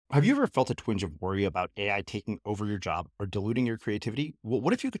Have you ever felt a twinge of worry about AI taking over your job or diluting your creativity? Well,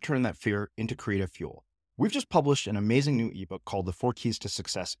 what if you could turn that fear into creative fuel? We've just published an amazing new ebook called The Four Keys to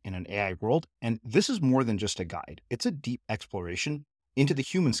Success in an AI World, and this is more than just a guide. It's a deep exploration into the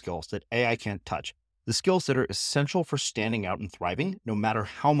human skills that AI can't touch, the skills that are essential for standing out and thriving, no matter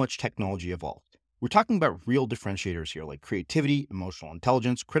how much technology evolves. We're talking about real differentiators here, like creativity, emotional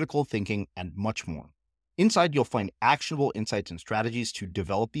intelligence, critical thinking, and much more. Inside, you'll find actionable insights and strategies to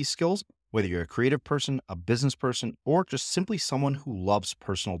develop these skills, whether you're a creative person, a business person, or just simply someone who loves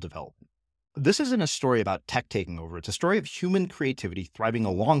personal development. This isn't a story about tech taking over. It's a story of human creativity thriving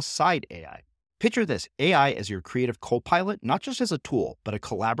alongside AI. Picture this, AI as your creative co-pilot, not just as a tool, but a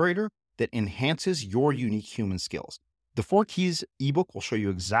collaborator that enhances your unique human skills. The Four Keys ebook will show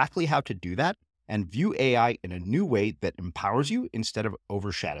you exactly how to do that and view AI in a new way that empowers you instead of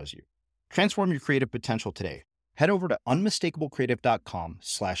overshadows you. Transform your creative potential today. Head over to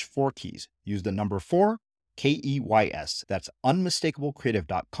unmistakablecreative.com/4keys. Use the number 4, KEYS. That's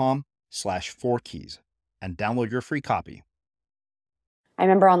unmistakablecreative.com/4keys and download your free copy. I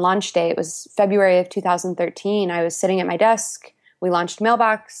remember on launch day, it was February of 2013. I was sitting at my desk. We launched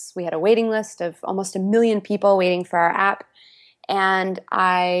Mailbox. We had a waiting list of almost 1 million people waiting for our app. And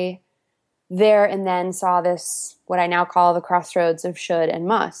I there and then saw this, what I now call the crossroads of should and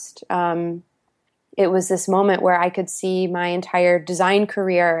must. It was this moment where I could see my entire design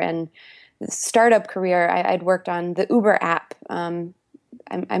career and startup career. I'd worked on the Uber app. I'm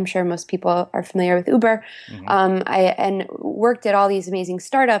sure most people are familiar with Uber. And worked at all these amazing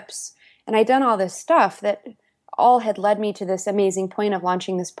startups. And I'd done all this stuff that all had led me to this amazing point of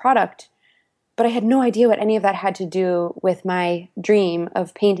launching this product. But I had no idea what any of that had to do with my dream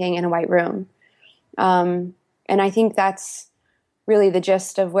of painting in a white room. And I think that's really the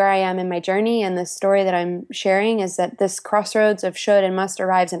gist of where I am in my journey, and the story that I'm sharing is that this crossroads of should and must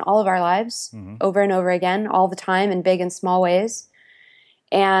arrives in all of our lives over and over again, all the time, in big and small ways.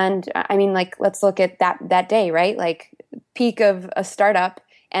 And I mean, like, let's look at that day, right? Like, peak of a startup,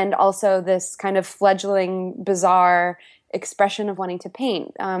 and also this kind of fledgling, bizarre expression of wanting to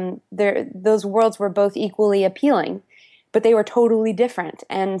paint. Those worlds were both equally appealing, but they were totally different.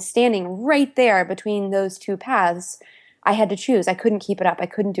 And standing right there between those two paths, I had to choose. I couldn't keep it up. I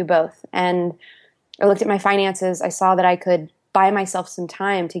couldn't do both. And I looked at my finances. I saw that I could buy myself some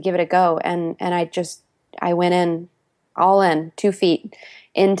time to give it a go. And I went in, all in, 2 feet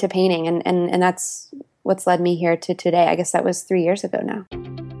into painting. And that's what's led me here to today. I guess that was 3 years ago now.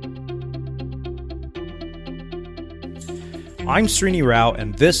 I'm Srini Rao,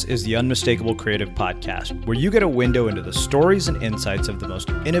 and this is the Unmistakable Creative Podcast, where you get a window into the stories and insights of the most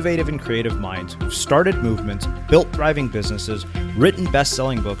innovative and creative minds who've started movements, built thriving businesses, written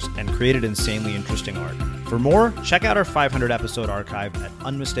best-selling books, and created insanely interesting art. For more, check out our 500-episode archive at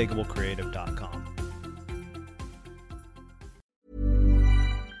unmistakablecreative.com.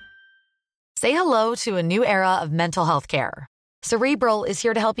 Say hello to a new era of mental health care. Cerebral is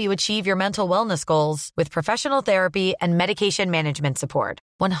here to help you achieve your mental wellness goals with professional therapy and medication management support.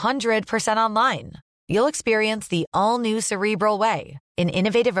 100% online. You'll experience the all-new Cerebral Way, an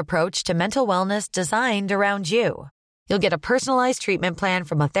innovative approach to mental wellness designed around you. You'll get a personalized treatment plan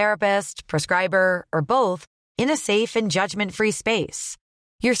from a therapist, prescriber, or both in a safe and judgment-free space.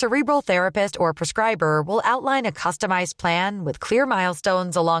 Your Cerebral therapist or prescriber will outline a customized plan with clear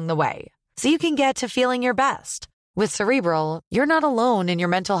milestones along the way, so you can get to feeling your best. With Cerebral, you're not alone in your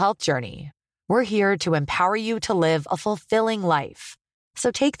mental health journey. We're here to empower you to live a fulfilling life.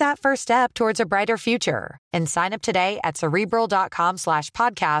 So take that first step towards a brighter future and sign up today at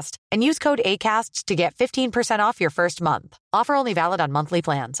Cerebral.com/podcast and use code ACAST to get 15% off your first month. Offer only valid on monthly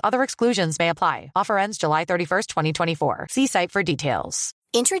plans. Other exclusions may apply. Offer ends July 31st, 2024. See site for details.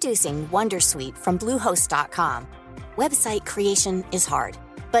 Introducing Wondersuite from Bluehost.com. Website creation is hard.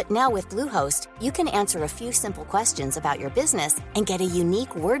 But now with Bluehost, you can answer a few simple questions about your business and get a unique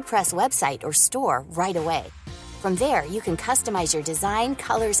WordPress website or store right away. From there, you can customize your design,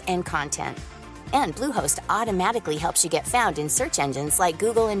 colors, and content. And Bluehost automatically helps you get found in search engines like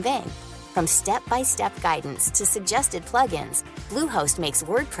Google and Bing. From step-by-step guidance to suggested plugins, Bluehost makes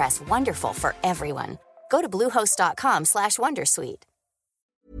WordPress wonderful for everyone. Go to bluehost.com/wondersuite.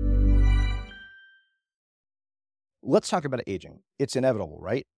 Let's talk about aging. It's inevitable,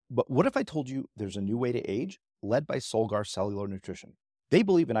 right? But what if I told you there's a new way to age, led by Solgar Cellular Nutrition? They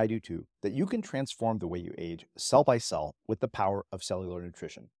believe, and I do too, that you can transform the way you age cell by cell with the power of cellular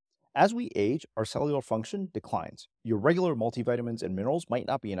nutrition. As we age, our cellular function declines. Your regular multivitamins and minerals might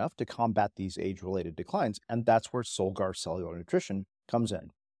not be enough to combat these age-related declines, and that's where Solgar Cellular Nutrition comes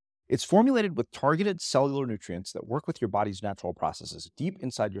in. It's formulated with targeted cellular nutrients that work with your body's natural processes deep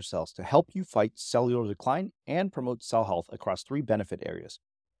inside your cells to help you fight cellular decline and promote cell health across 3 benefit areas.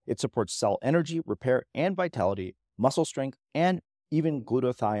 It supports cell energy, repair, and vitality, muscle strength, and even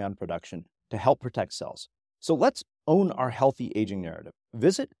glutathione production to help protect cells. So let's own our healthy aging narrative.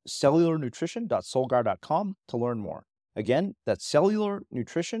 Visit cellularnutrition.solgar.com to learn more. Again, that's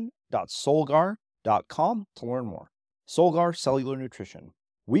cellularnutrition.solgar.com to learn more. Solgar Cellular Nutrition.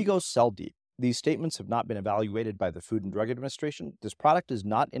 We go cell deep. These statements have not been evaluated by the Food and Drug Administration. This product is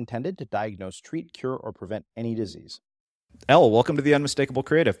not intended to diagnose, treat, cure, or prevent any disease. Elle, welcome to The Unmistakable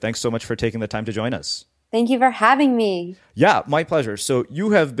Creative. Thanks so much for taking the time to join us. Thank you for having me. Yeah, my pleasure. So you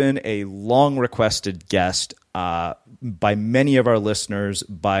have been a long requested guest by many of our listeners,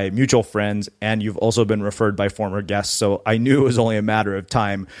 by mutual friends, and you've also been referred by former guests. So I knew it was only a matter of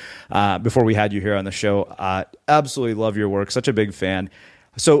time before we had you here on the show. Absolutely love your work. Such a big fan.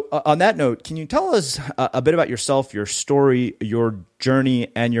 So on that note, can you tell us a bit about yourself, your story, your journey,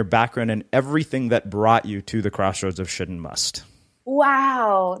 and your background, and everything that brought you to the crossroads of should and must?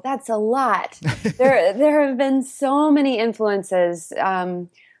 Wow, that's a lot. There have been so many influences.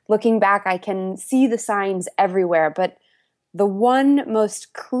 Looking back, I can see the signs everywhere, but the one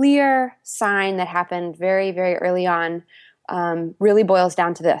most clear sign that happened very, very early on really boils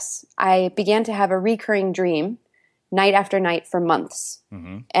down to this. I began to have a recurring dream night after night for months.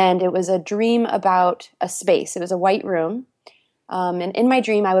 Mm-hmm. And it was a dream about a space. It was a white room. And in my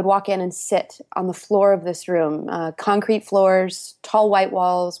dream, I would walk in and sit on the floor of this room, concrete floors, tall white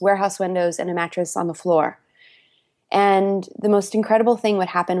walls, warehouse windows, and a mattress on the floor. And the most incredible thing would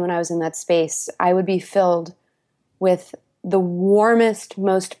happen when I was in that space. I would be filled with the warmest,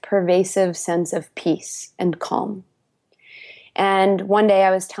 most pervasive sense of peace and calm. And one day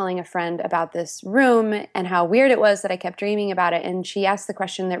I was telling a friend about this room and how weird it was that I kept dreaming about it. And she asked the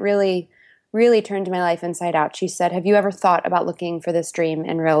question that really turned my life inside out. She said, "Have you ever thought about looking for this dream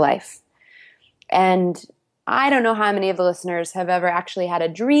in real life?" And I don't know how many of the listeners have ever actually had a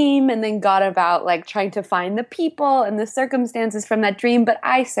dream and then got about like trying to find the people and the circumstances from that dream, but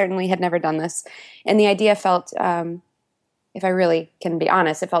I certainly had never done this. And the idea felt, if I really can be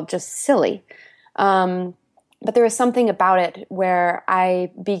honest, it felt just silly. But there was something about it where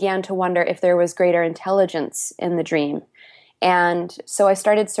I began to wonder if there was greater intelligence in the dream. And so I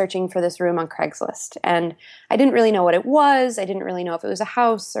started searching for this room on Craigslist. And I didn't really know what it was. I didn't really know if it was a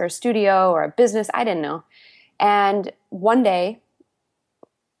house or a studio or a business. I didn't know. And one day,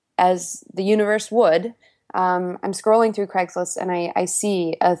 as the universe would, I'm scrolling through Craigslist and I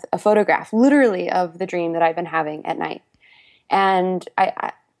see a photograph, literally, of the dream that I've been having at night. And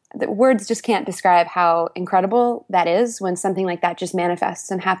the words just can't describe how incredible that is when something like that just manifests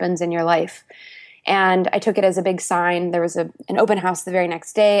and happens in your life. And I took it as a big sign. There was an open house the very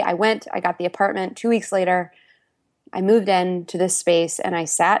next day. I went, I got the apartment. 2 weeks later, I moved into this space and I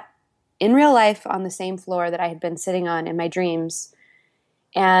sat in real life on the same floor that I had been sitting on in my dreams.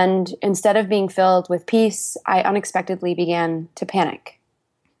 And instead of being filled with peace, I unexpectedly began to panic.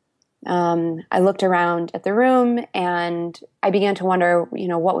 I looked around at the room and I began to wonder,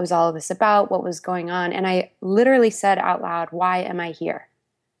 what was all of this about? What was going on? And I literally said out loud, "Why am I here?"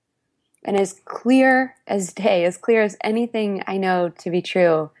 And as clear as day, as clear as anything I know to be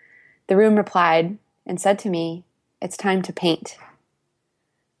true, the room replied and said to me, "It's time to paint."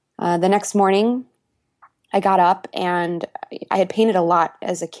 The next morning, I got up and I had painted a lot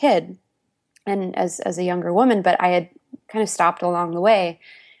as a kid and as a younger woman, but I had kind of stopped along the way.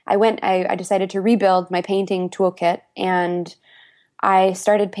 I decided to rebuild my painting toolkit and I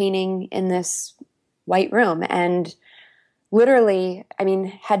started painting in this white room and literally,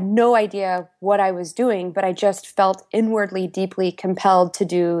 had no idea what I was doing, but I just felt inwardly deeply compelled to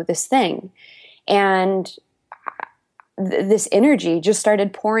do this thing. And this energy just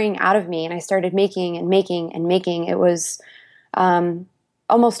started pouring out of me and I started making and making and making. It was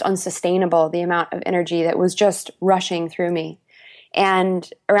almost unsustainable, the amount of energy that was just rushing through me. And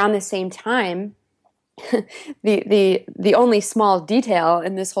around the same time, the only small detail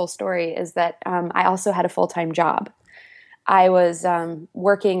in this whole story is that I also had a full-time job. I was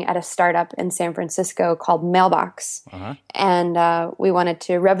working at a startup in San Francisco called Mailbox, and we wanted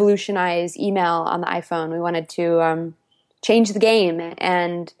to revolutionize email on the iPhone. We wanted to change the game,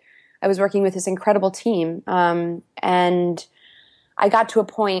 and I was working with this incredible team. And I got to a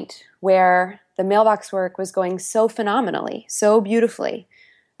point where the Mailbox work was going so phenomenally, so beautifully.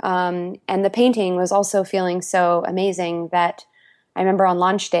 And the painting was also feeling so amazing that I remember on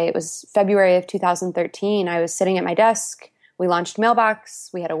launch day, it was February of 2013, I was sitting at my desk. We launched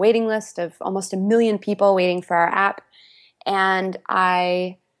Mailbox. We had a waiting list of almost 1 million people waiting for our app. And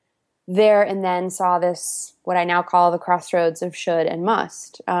I there and then saw this, what I now call the crossroads of should and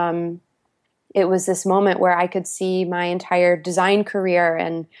must. It was this moment where I could see my entire design career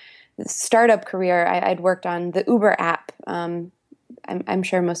and startup career. I'd worked on the Uber app. I'm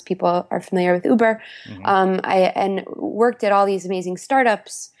sure most people are familiar with Uber. And worked at all these amazing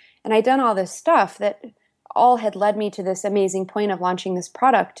startups. And I'd done all this stuff that all had led me to this amazing point of launching this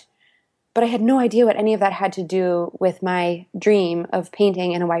product. But I had no idea what any of that had to do with my dream of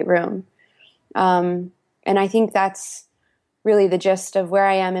painting in a white room. And I think that's really the gist of where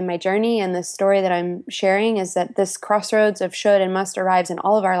I am in my journey, and the story that I'm sharing is that this crossroads of should and must arrives in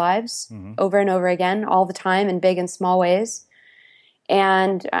all of our lives over and over again, all the time, in big and small ways.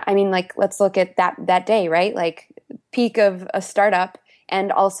 And I mean, like, let's look at that day, right? Like, peak of a startup,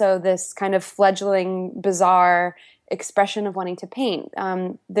 and also this kind of fledgling, bizarre expression of wanting to paint.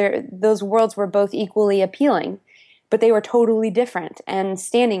 Those worlds were both equally appealing, but they were totally different. And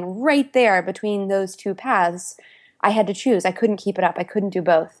standing right there between those two paths, I had to choose. I couldn't keep it up. I couldn't do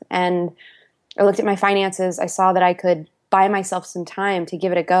both. And I looked at my finances. I saw that I could buy myself some time to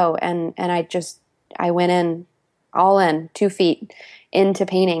give it a go. And I went in, all in, 2 feet into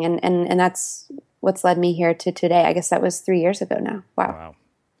painting. And that's what's led me here to today. I guess that was 3 years ago now. Wow.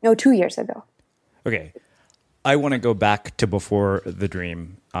 No, 2 years ago. Okay. I want to go back to before the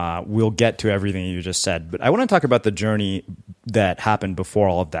dream. We'll get to everything you just said, but I want to talk about the journey that happened before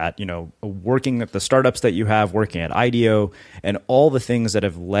all of that, working at the startups that you have, working at IDEO, and all the things that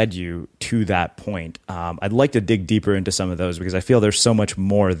have led you to that point. I'd like to dig deeper into some of those because I feel there's so much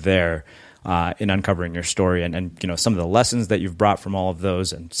more there in uncovering your story and some of the lessons that you've brought from all of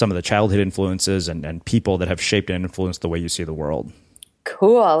those and some of the childhood influences and people that have shaped and influenced the way you see the world.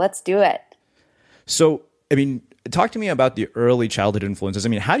 Cool. Let's do it. So, talk to me about the early childhood influences.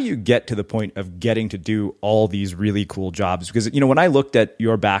 How do you get to the point of getting to do all these really cool jobs? Because, when I looked at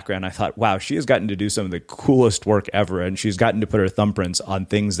your background, I thought, wow, she has gotten to do some of the coolest work ever. And she's gotten to put her thumbprints on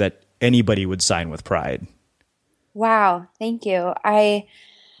things that anybody would sign with pride. Wow. Thank you.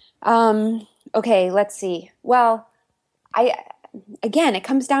 Okay, let's see. Well, again, it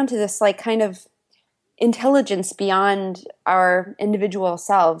comes down to this kind of intelligence beyond our individual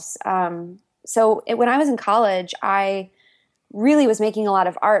selves. So when I was in college, I really was making a lot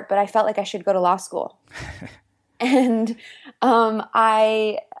of art, but I felt like I should go to law school. And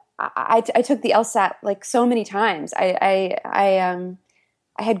I took the LSAT so many times. I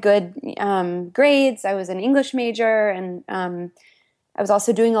had good grades. I was an English major, and I was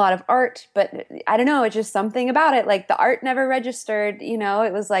also doing a lot of art. But I don't know, it's just something about it. The art never registered. It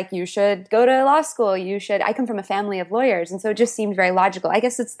was you should go to law school. I come from a family of lawyers, and so it just seemed very logical. I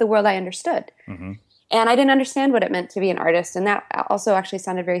guess it's the world I understood. Mm-hmm. And I didn't understand what it meant to be an artist, and that also actually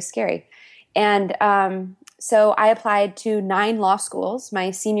sounded very scary. And so I applied to 9 law schools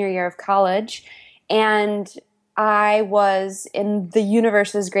my senior year of college, and I was, in the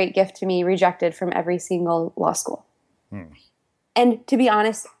universe's great gift to me, rejected from every single law school. And to be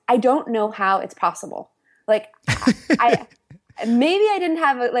honest, I don't know how it's possible. I maybe I didn't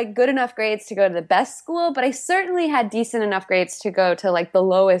have good enough grades to go to the best school, but I certainly had decent enough grades to go to the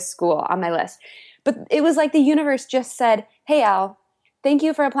lowest school on my list. But it was the universe just said, "Hey, Elle, thank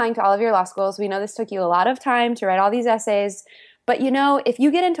you for applying to all of your law schools. We know this took you a lot of time to write all these essays, but if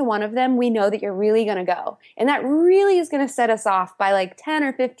you get into one of them, we know that you're really going to go. And that really is going to set us off by 10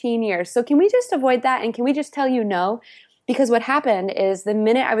 or 15 years. So can we just avoid that? And can we just tell you no?" Because what happened is, the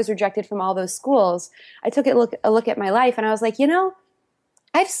minute I was rejected from all those schools, I took a look at my life, and I was like,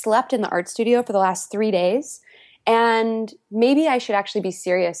 I've slept in the art studio for the last 3 days, and maybe I should actually be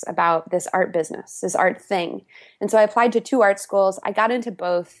serious about this art business, this art thing. And so I applied to 2 art schools. I got into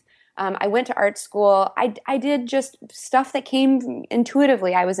both. I went to art school. I did just stuff that came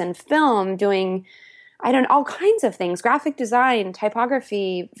intuitively. I was in film doing all kinds of things, graphic design,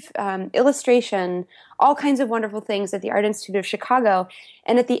 typography, illustration, all kinds of wonderful things at the Art Institute of Chicago.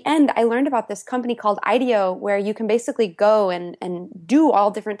 And at the end, I learned about this company called IDEO, where you can basically go and do all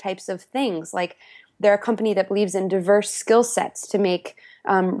different types of things. They're a company that believes in diverse skill sets to make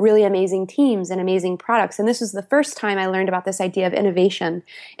really amazing teams and amazing products. And this was the first time I learned about this idea of innovation,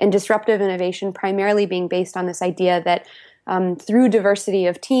 and disruptive innovation primarily being based on this idea that through diversity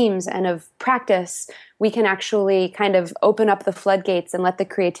of teams and of practice, we can actually kind of open up the floodgates and let the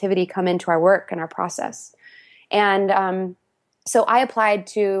creativity come into our work and our process. And so I applied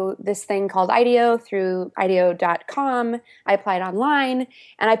to this thing called IDEO through IDEO.com. I applied online,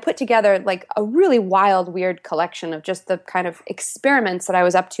 and I put together a really wild, weird collection of just the kind of experiments that I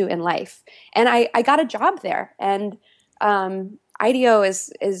was up to in life. And I got a job there. And IDEO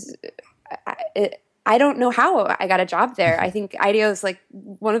I don't know how I got a job there. I think IDEO is like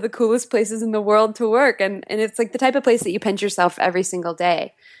one of the coolest places in the world to work. And it's like the type of place that you pinch yourself every single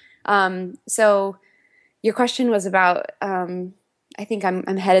day. So your question was about, I think I'm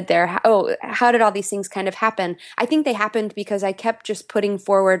headed there. How did all these things kind of happen? I think they happened because I kept just putting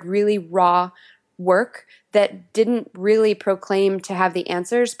forward really raw work that didn't really proclaim to have the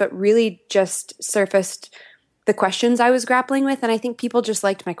answers, but really just surfaced the questions I was grappling with. And I think people just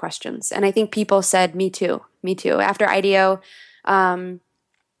liked my questions. And I think people said, me too, me too. After IDEO, I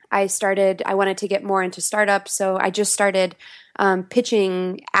wanted to get more into startups. So I just started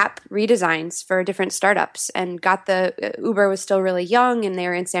pitching app redesigns for different startups and Uber was still really young and they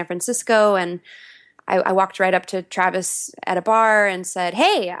were in San Francisco. And I walked right up to Travis at a bar and said,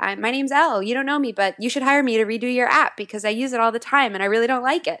 hey, my name's Elle. You don't know me, but you should hire me to redo your app because I use it all the time and I really don't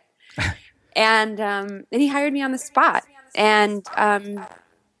like it. And he hired me on the spot. And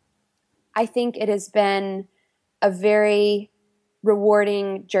I think it has been a very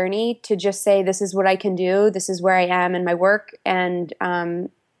rewarding journey to just say, this is what I can do. This is where I am in my work. And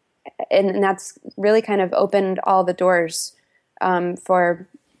that's really kind of opened all the doors for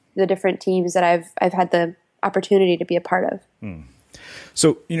the different teams that I've had the opportunity to be a part of.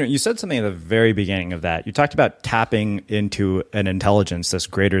 So, you said something at the very beginning of that. You talked about tapping into an intelligence that's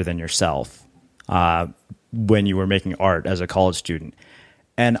greater than yourself when you were making art as a college student.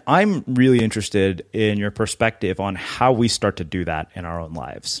 And I'm really interested in your perspective on how we start to do that in our own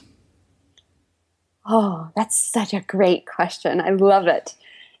lives. Oh, that's such a great question. I love it.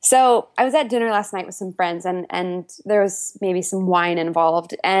 So I was at dinner last night with some friends and there was maybe some wine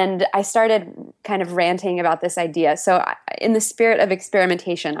involved. And I started kind of ranting about this idea. So in the spirit of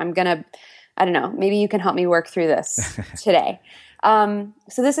experimentation, I don't know, maybe you can help me work through this today. So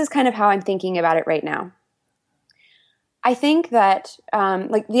this is kind of how I'm thinking about it right now. I think that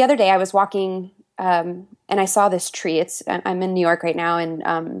like the other day I was walking and I saw this tree. I'm in New York right now and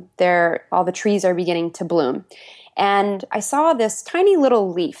all the trees are beginning to bloom. And I saw this tiny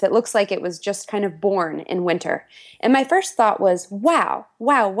little leaf that looks like it was just kind of born in winter. And my first thought was, wow,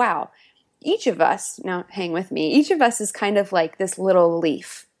 wow, wow. Each of us, now hang with me, each of us is kind of like this little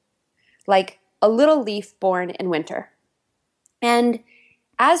leaf, like a little leaf born in winter. And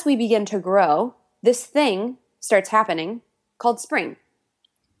as we begin to grow, this thing starts happening called spring.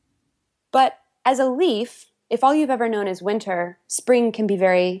 But as a leaf, if all you've ever known is winter, spring can be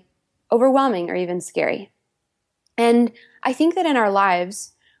very overwhelming or even scary. And I think that in our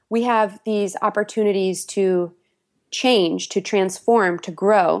lives, we have these opportunities to change, to transform, to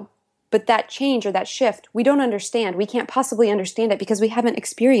grow. But that change or that shift, we don't understand. We can't possibly understand it because we haven't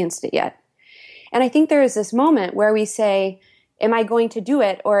experienced it yet. And I think there is this moment where we say, am I going to do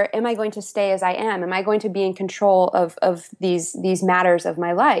it or am I going to stay as I am? Am I going to be in control of these matters of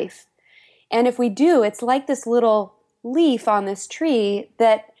my life? And if we do, it's like this little leaf on this tree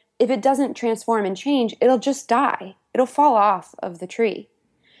that if it doesn't transform and change, it'll just die. It'll fall off of the tree.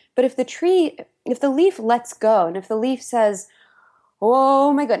 But if the leaf lets go and if the leaf says,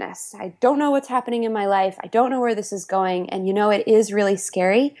 oh my goodness, I don't know what's happening in my life. I don't know where this is going. And it is really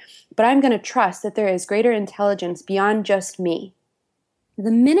scary, but I'm going to trust that there is greater intelligence beyond just me.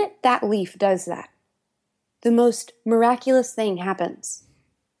 The minute that leaf does that, the most miraculous thing happens.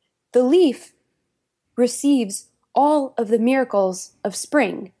 The leaf receives all of the miracles of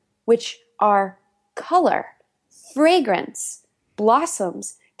spring, which are color, fragrance,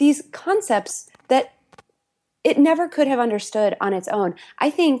 blossoms, these concepts that it never could have understood on its own.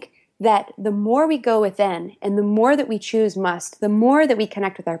 I think that the more we go within and the more that we choose must, the more that we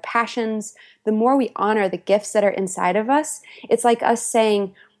connect with our passions, the more we honor the gifts that are inside of us, it's like us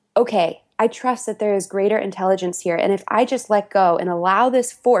saying, okay, I trust that there is greater intelligence here. And if I just let go and allow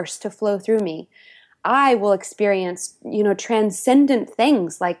this force to flow through me, I will experience, transcendent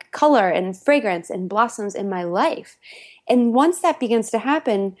things like color and fragrance and blossoms in my life. And once that begins to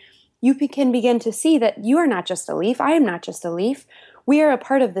happen, you can begin to see that you are not just a leaf. I am not just a leaf. We are a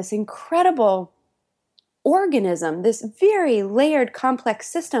part of this incredible organism, this very layered, complex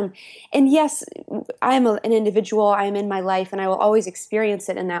system. And yes, I am an individual. I am in my life, and I will always experience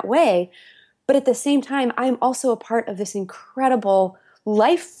it in that way. But at the same time, I am also a part of this incredible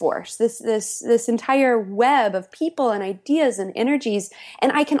life force, this entire web of people and ideas and energies.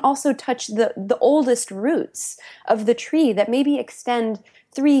 And I can also touch the oldest roots of the tree that maybe extend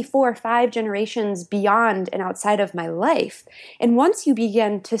 3, 4, 5 generations beyond and outside of my life. And once you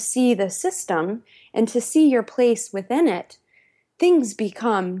begin to see the system and to see your place within it, things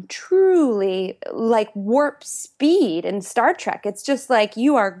become truly like warp speed in Star Trek. It's just like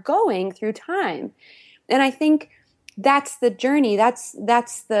you are going through time. And I think that's the journey. That's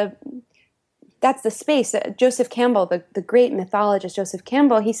the that's the space. Joseph Campbell, the great mythologist Joseph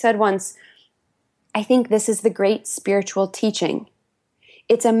Campbell, he said once, I think this is the great spiritual teaching.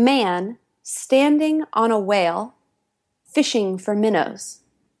 It's a man standing on a whale fishing for minnows.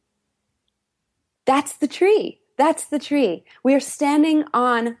 That's the tree. That's the tree. We are standing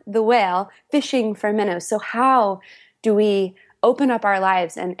on the whale fishing for minnows. So how do we open up our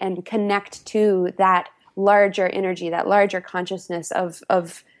lives and connect to that larger energy, that larger consciousness of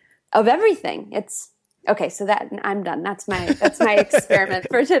everything? It's okay. So that I'm done. That's my experiment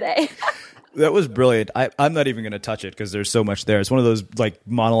for today. That was brilliant. I'm not even going to touch it because there's so much there. It's one of those like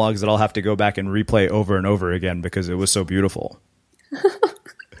monologues that I'll have to go back and replay over and over again because it was so beautiful.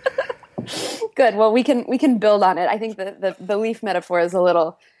 Good. Well, we can build on it. I think the leaf metaphor is a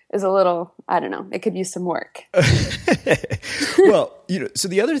little, I don't know, it could use some work. Well, so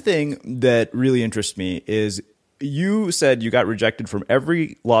the other thing that really interests me is you said you got rejected from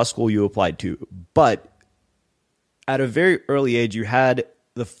every law school you applied to, but at a very early age, you had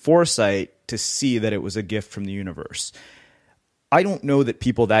the foresight to see that it was a gift from the universe. I don't know that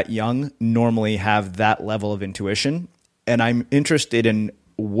people that young normally have that level of intuition, and I'm interested in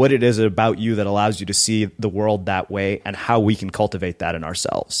what it is about you that allows you to see the world that way and how we can cultivate that in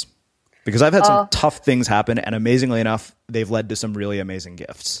ourselves. Because I've had some tough things happen, and amazingly enough, they've led to some really amazing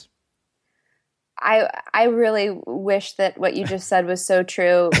gifts. I really wish that what you just said was so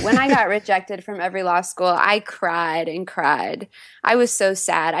true. When I got rejected from every law school, I cried and cried. I was so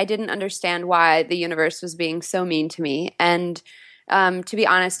sad. I didn't understand why the universe was being so mean to me. And to be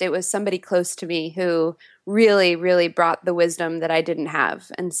honest, it was somebody close to me who really, really brought the wisdom that I didn't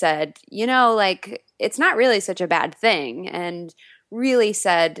have and said, like, it's not really such a bad thing. And really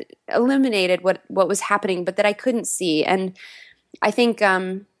illuminated what was happening, but that I couldn't see. And I think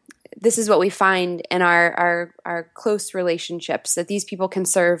this is what we find in our close relationships, that these people can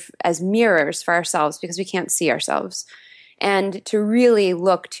serve as mirrors for ourselves because we can't see ourselves. And to really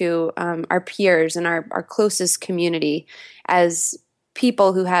look to our peers and our closest community as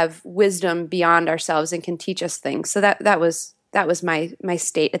people who have wisdom beyond ourselves and can teach us things. So that was my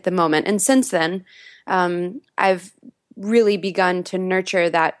state at the moment. And since then, I've really begun to nurture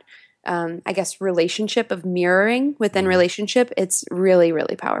that relationship of mirroring within relationship. It's really,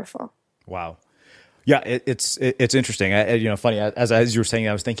 really powerful. Wow. Yeah, it's interesting. Funny, as you were saying,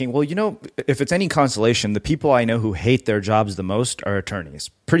 I was thinking, well, if it's any consolation, the people I know who hate their jobs the most are attorneys.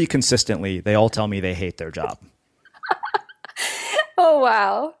 Pretty consistently, they all tell me they hate their job.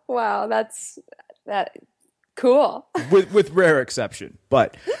 Oh, wow. That's cool. with rare exception.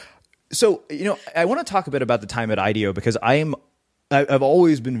 But so, I want to talk a bit about the time at IDEO because I've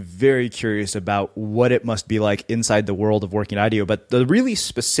always been very curious about what it must be like inside the world of working at IDEO. But the really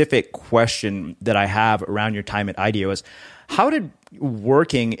specific question that I have around your time at IDEO is, how did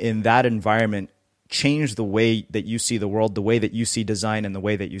working in that environment change the way that you see the world, the way that you see design, and the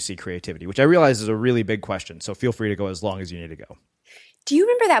way that you see creativity? Which I realize is a really big question. So feel free to go as long as you need to go. Do you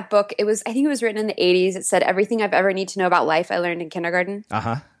remember that book? I think it was written in the 80s. It said, "Everything I've ever need to know about life I learned in kindergarten."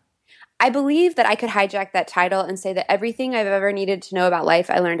 Uh-huh. I believe that I could hijack that title and say that everything I've ever needed to know about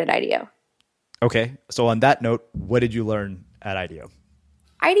life, I learned at IDEO. Okay. So on that note, what did you learn at IDEO?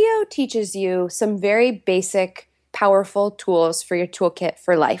 IDEO teaches you some very basic, powerful tools for your toolkit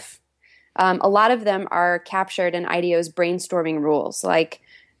for life. A lot of them are captured in IDEO's brainstorming rules. Like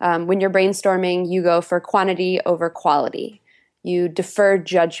when you're brainstorming, you go for quantity over quality. You defer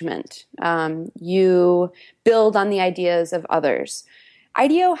judgment. You build on the ideas of others.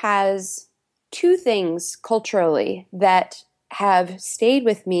 IDEO has two things culturally that have stayed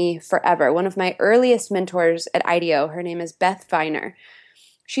with me forever. One of my earliest mentors at IDEO, her name is Beth Viner.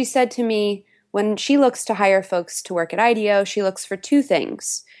 She said to me, when she looks to hire folks to work at IDEO, she looks for two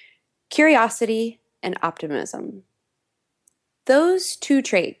things: curiosity and optimism. Those two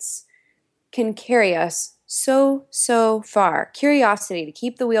traits can carry us so far. Curiosity to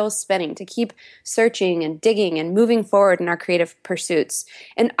keep the wheels spinning, to keep searching and digging and moving forward in our creative pursuits.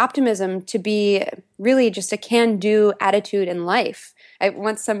 And optimism to be really just a can-do attitude in life.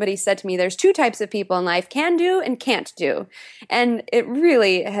 Once somebody said to me, there's two types of people in life, can do and can't do. And it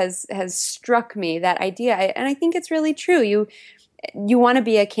really has struck me, that idea. And I think it's really true. You want to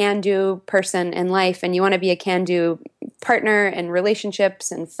be a can-do person in life, and you want to be a can-do partner in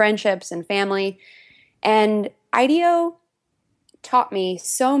relationships and friendships and family. And IDEO taught me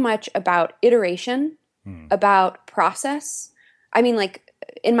so much about iteration, about process. I mean, like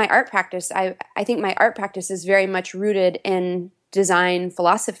in my art practice, I think my art practice is very much rooted in design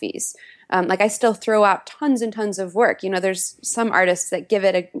philosophies. Like I still throw out tons and tons of work. There's some artists that give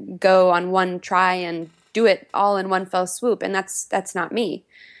it a go on one try and do it all in one fell swoop, and that's not me.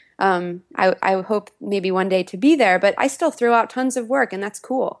 I hope maybe one day to be there, but I still throw out tons of work, and that's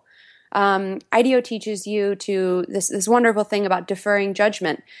cool. IDEO teaches you to this wonderful thing about deferring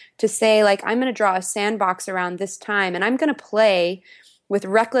judgment, to say, like, I'm going to draw a sandbox around this time, and I'm going to play with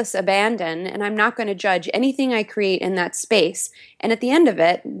reckless abandon, and I'm not going to judge anything I create in that space. And at the end of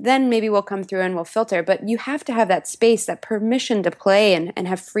it, then maybe we'll come through and we'll filter. But you have to have that space, that permission to play and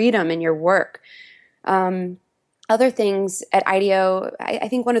have freedom in your work. Other things at IDEO, I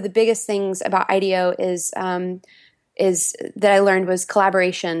think one of the biggest things about IDEO is that I learned was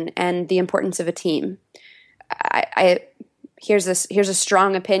collaboration and the importance of a team. Here's a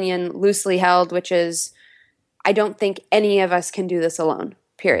strong opinion, loosely held, which is, I don't think any of us can do this alone,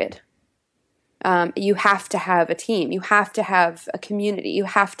 period. You have to have a team. You have to have a community. You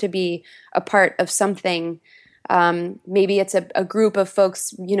have to be a part of something. Maybe it's a group of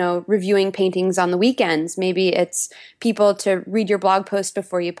folks, reviewing paintings on the weekends. Maybe it's people to read your blog post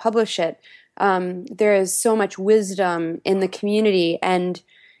before you publish it. There is so much wisdom in the community, and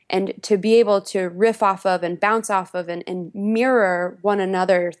to be able to riff off of and bounce off of and mirror one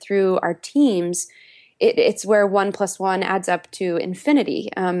another through our teams, it's where 1 + 1 adds up to infinity.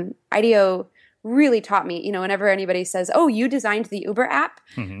 IDEO really taught me, whenever anybody says, "Oh, you designed the Uber app,"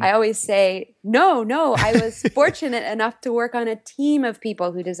 I always say, no, I was fortunate enough to work on a team of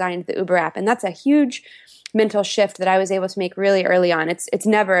people who designed the Uber app. And that's a huge mental shift that I was able to make really early on. It's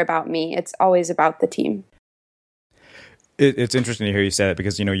never about me. It's always about the team. It's interesting to hear you say that,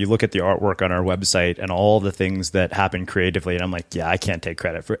 because, you look at the artwork on our website and all the things that happen creatively, and I'm like, yeah, I can't take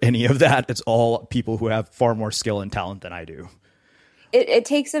credit for any of that. It's all people who have far more skill and talent than I do. It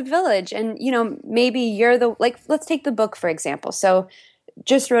takes a village, and, maybe you're let's take the book, for example. So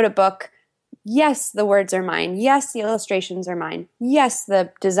just wrote a book. Yes, the words are mine. Yes, the illustrations are mine. Yes, the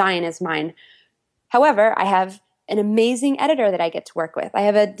design is mine. However, I have an amazing editor that I get to work with. I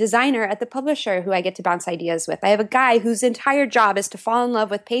have a designer at the publisher who I get to bounce ideas with. I have a guy whose entire job is to fall in love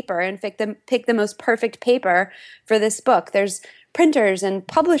with paper and pick the most perfect paper for this book. There's printers and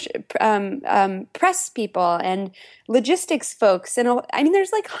press people and logistics folks. And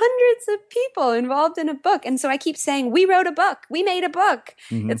there's like hundreds of people involved in a book. And so I keep saying, we wrote a book. We made a book.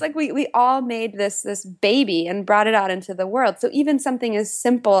 Mm-hmm. It's like we all made this baby and brought it out into the world. So even something as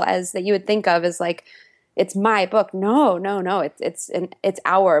simple as that you would think of as like, it's my book. No. It's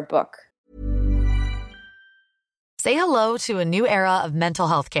our book. Say hello to a new era of mental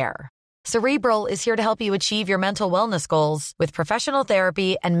health care. Cerebral is here to help you achieve your mental wellness goals with professional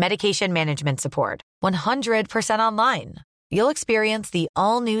therapy and medication management support. 100% online. You'll experience the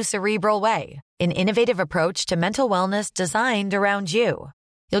all-new Cerebral Way, an innovative approach to mental wellness designed around you.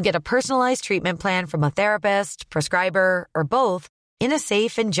 You'll get a personalized treatment plan from a therapist, prescriber, or both in a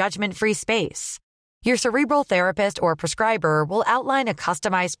safe and judgment-free space. Your Cerebral therapist or prescriber will outline a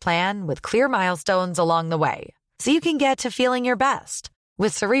customized plan with clear milestones along the way, so you can get to feeling your best.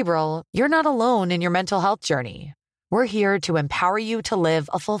 With Cerebral, you're not alone in your mental health journey. We're here to empower you to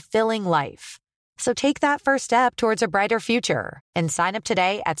live a fulfilling life. So take that first step towards a brighter future and sign up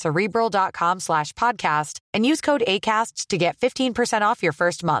today at Cerebral.com/podcast and use code ACAST to get 15% off your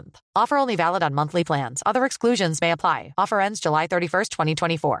first month. Offer only valid on monthly plans. Other exclusions may apply. Offer ends July 31st,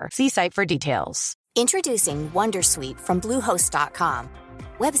 2024. See site for details. Introducing Wondersuite from Bluehost.com.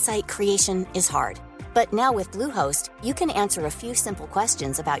 Website creation is hard, but now with Bluehost, you can answer a few simple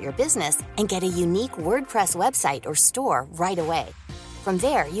questions about your business and get a unique WordPress website or store right away. From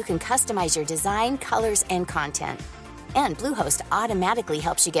there, you can customize your design, colors, and content. And Bluehost automatically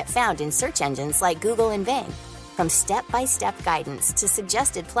helps you get found in search engines like Google and Bing. From step-by-step guidance to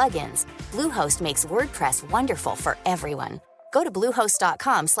suggested plugins, Bluehost makes WordPress wonderful for everyone. Go to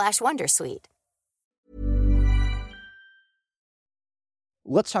Bluehost.com/Wondersuite.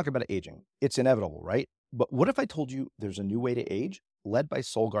 Let's talk about aging. It's inevitable, right? But what if I told you there's a new way to age, led by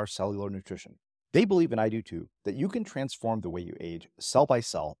Solgar Cellular Nutrition? They believe, and I do too, that you can transform the way you age cell by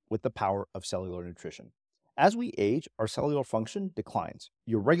cell with the power of cellular nutrition. As we age, our cellular function declines.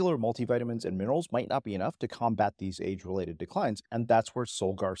 Your regular multivitamins and minerals might not be enough to combat these age-related declines, and that's where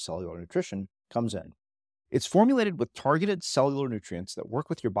Solgar Cellular Nutrition comes in. It's formulated with targeted cellular nutrients that work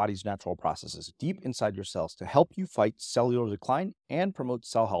with your body's natural processes deep inside your cells to help you fight cellular decline and promote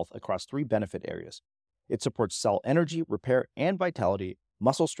cell health across 3 benefit areas. It supports cell energy, repair, and vitality,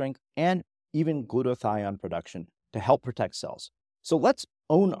 muscle strength, and even glutathione production to help protect cells. So let's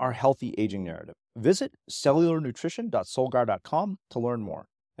own our healthy aging narrative. Visit cellularnutrition.solgar.com to learn more.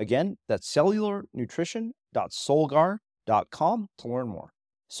 Again, that's cellularnutrition.solgar.com to learn more.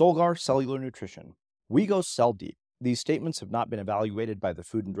 Solgar Cellular Nutrition. We go cell deep. These statements have not been evaluated by the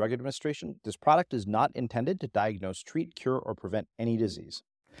Food and Drug Administration. This product is not intended to diagnose, treat, cure, or prevent any disease.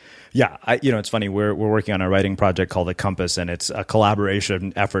 Yeah, it's funny. We're working on a writing project called The Compass, and it's a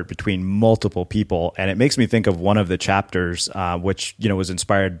collaboration effort between multiple people. And it makes me think of one of the chapters, which was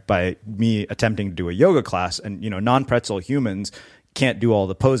inspired by me attempting to do a yoga class. And non-pretzel humans can't do all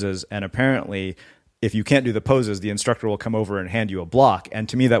the poses, and apparently, if you can't do the poses, the instructor will come over and hand you a block. And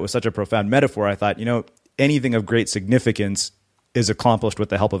to me, that was such a profound metaphor. I thought, anything of great significance is accomplished with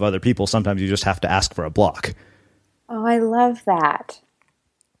the help of other people. Sometimes you just have to ask for a block. Oh, I love that.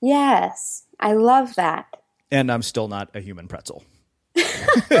 Yes, I love that. And I'm still not a human pretzel.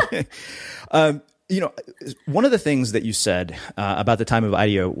 One of the things that you said about the time of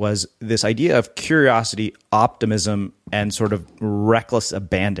IDEO was this idea of curiosity, optimism, and sort of reckless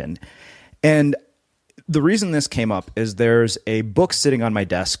abandon. And the reason this came up is there's a book sitting on my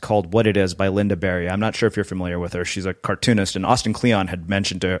desk called What It Is by Linda Berry. I'm not sure if you're familiar with her. She's a cartoonist, and Austin Kleon had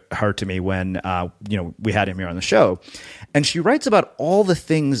mentioned her to me when we had him here on the show. And she writes about all the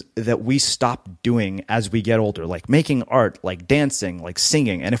things that we stop doing as we get older, like making art, like dancing, like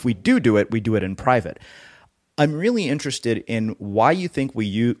singing. And if we do it, we do it in private. I'm really interested in why you think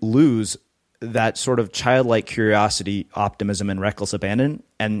we lose that sort of childlike curiosity, optimism, and reckless abandon,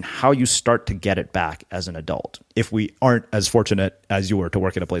 and how you start to get it back as an adult if we aren't as fortunate as you were to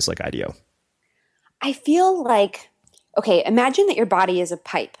work at a place like IDEO. I feel like, okay, imagine that your body is a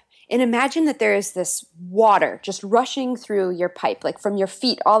pipe, and imagine that there is this water just rushing through your pipe, like from your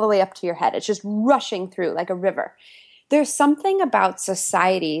feet all the way up to your head. It's just rushing through like a river. There's something about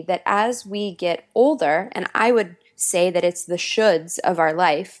society that as we get older, and I would say that it's the shoulds of our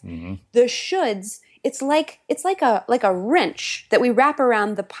life. Mm-hmm. The shoulds, it's like a wrench that we wrap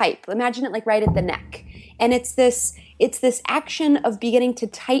around the pipe. Imagine it like right at the neck. And it's this action of beginning to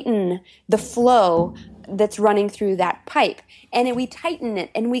tighten the flow that's running through that pipe. And we tighten it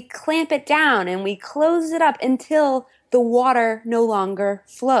and we clamp it down and we close it up until the water no longer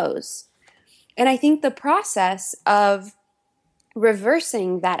flows. And I think the process of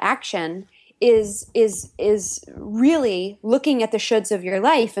reversing that action is really looking at the shoulds of your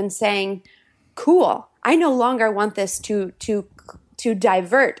life and saying, cool, I no longer want this to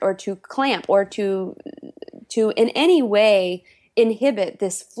divert or to clamp or to in any way inhibit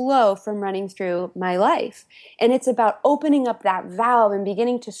this flow from running through my life. And it's about opening up that valve and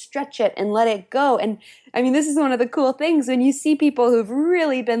beginning to stretch it and let it go. And I mean, this is one of the cool things when you see people who've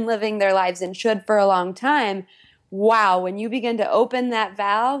really been living their lives in should for a long time. Wow, when you begin to open that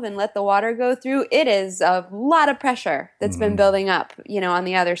valve and let the water go through, it is a lot of pressure that's been building up, on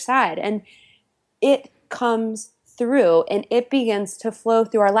the other side. And it comes through and it begins to flow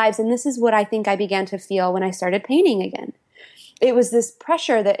through our lives. And this is what I think I began to feel when I started painting again. It was this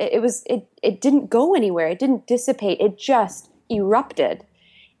pressure that it didn't go anywhere. It didn't dissipate. It just erupted.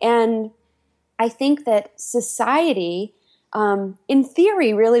 And I think that society, in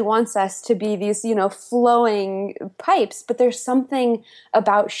theory, really wants us to be these, flowing pipes. But there's something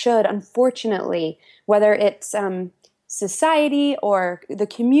about should, unfortunately, whether it's society or the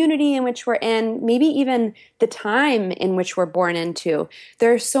community in which we're in, maybe even the time in which we're born into.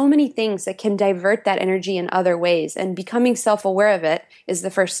 There are so many things that can divert that energy in other ways, and becoming self-aware of it is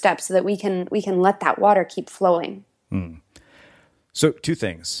the first step so that we can let that water keep flowing. So 2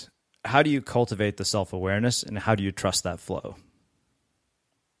 things. How do you cultivate the self-awareness, and how do you trust that flow?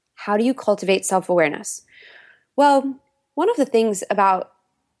 How do you cultivate self-awareness? Well, one of the things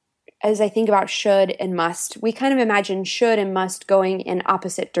as I think about should and must, we kind of imagine should and must going in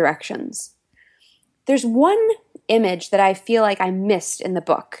opposite directions. There's one image that I feel like I missed in the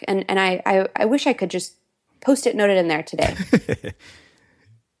book, and I wish I could just post-it note it in there today.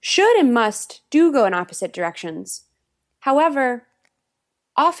 Should and must do go in opposite directions. However,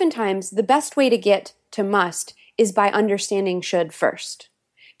 oftentimes the best way to get to must is by understanding should first.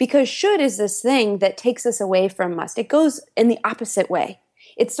 Because should is this thing that takes us away from must. It goes in the opposite way.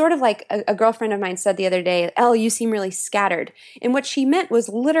 It's sort of like a girlfriend of mine said the other day, Elle, you seem really scattered. And what she meant was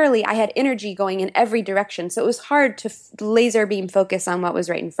literally I had energy going in every direction. So it was hard to laser beam focus on what was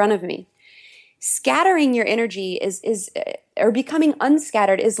right in front of me. Scattering your energy or becoming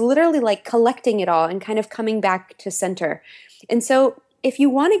unscattered is literally like collecting it all and kind of coming back to center. And so if you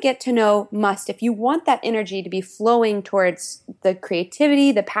want to get to know must, if you want that energy to be flowing towards the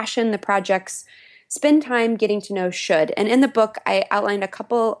creativity, the passion, the projects, spend time getting to know should. And in the book, I outlined a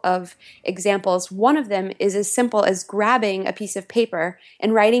couple of examples. One of them is as simple as grabbing a piece of paper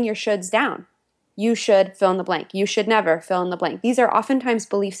and writing your shoulds down. You should fill in the blank. You should never fill in the blank. These are oftentimes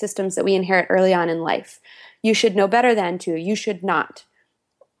belief systems that we inherit early on in life. You should know better than to. You should not.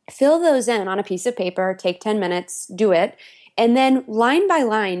 Fill those in on a piece of paper. Take 10 minutes. Do it. And then line by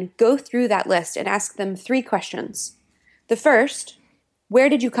line, go through that list and ask them 3 questions. The first, where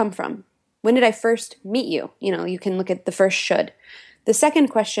did you come from? When did I first meet you? You can look at the first should. The second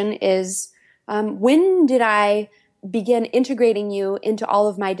question is, when did I begin integrating you into all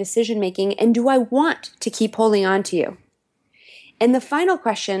of my decision making, and do I want to keep holding on to you? And the final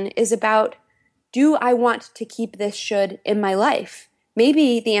question is about, do I want to keep this should in my life?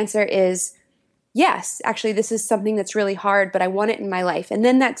 Maybe the answer is yes, actually this is something that's really hard, but I want it in my life. And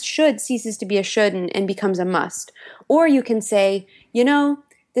then that should ceases to be a should and becomes a must. Or you can say,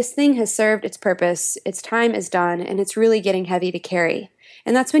 this thing has served its purpose, its time is done, and it's really getting heavy to carry.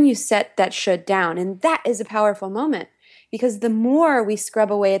 And that's when you set that should down. And that is a powerful moment, because the more we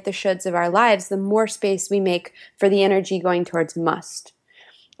scrub away at the shoulds of our lives, the more space we make for the energy going towards must.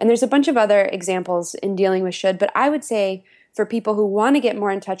 And there's a bunch of other examples in dealing with should, but I would say for people who want to get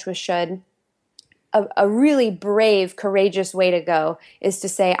more in touch with should, a really brave, courageous way to go is to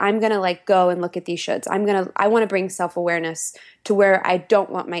say, I'm going to go and look at these shoulds. I want to bring self-awareness to where I don't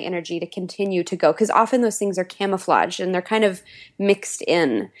want my energy to continue to go. Because often those things are camouflaged and they're kind of mixed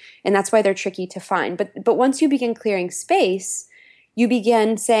in. And that's why they're tricky to find. But once you begin clearing space, you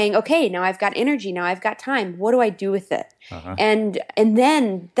begin saying, okay, now I've got energy, now I've got time. What do I do with it? Uh-huh. And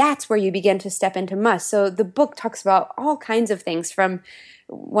then that's where you begin to step into must. So the book talks about all kinds of things. From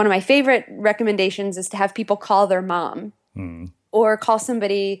one of my favorite recommendations is to have people call their mom or call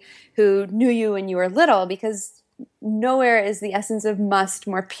somebody who knew you when you were little, because nowhere is the essence of must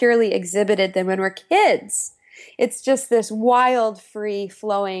more purely exhibited than when we're kids. It's just this wild, free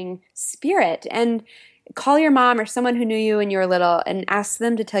flowing spirit. And call your mom or someone who knew you when you were little and ask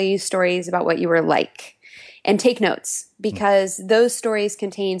them to tell you stories about what you were like. And take notes, because those stories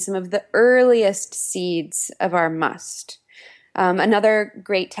contain some of the earliest seeds of our must. Another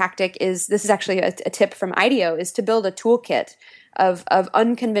great tactic is, this is actually a tip from IDEO, is to build a toolkit of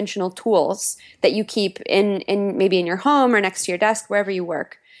unconventional tools that you keep in maybe in your home or next to your desk, wherever you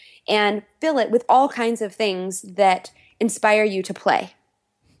work, and fill it with all kinds of things that inspire you to play.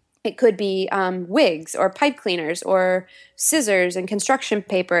 It could be wigs or pipe cleaners or scissors and construction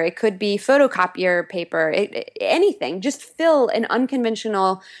paper. It could be photocopier paper, anything. Just fill an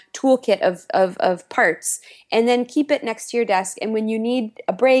unconventional toolkit of parts and then keep it next to your desk. And when you need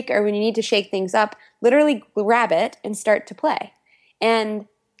a break or when you need to shake things up, literally grab it and start to play. And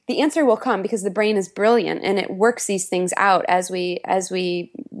the answer will come, because the brain is brilliant and it works these things out as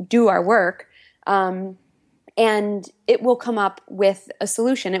we do our work. And it will come up with a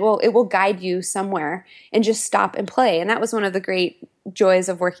solution. It will guide you somewhere, and just stop and play. And that was one of the great joys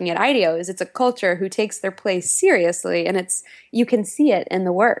of working at IDEO, is it's a culture who takes their place seriously, and you can see it in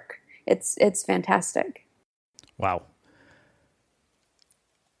the work. It's fantastic. Wow.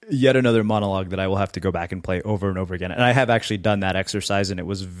 Yet another monologue that I will have to go back and play over and over again. And I have actually done that exercise, and it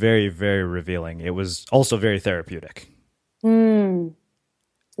was very, very revealing. It was also very therapeutic.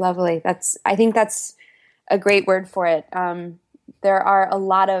 Lovely. I think that's a great word for it. There are a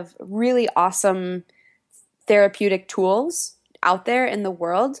lot of really awesome therapeutic tools out there in the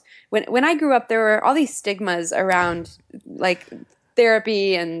world. When I grew up, there were all these stigmas around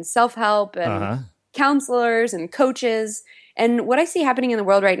therapy and self-help and counselors and coaches. And what I see happening in the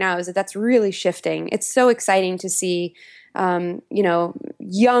world right now is that that's really shifting. It's so exciting to see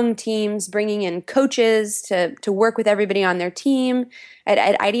young teams bringing in coaches to work with everybody on their team.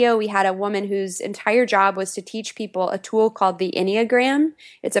 At IDEO, we had a woman whose entire job was to teach people a tool called the Enneagram.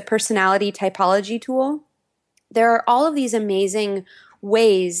 It's a personality typology tool. There are all of these amazing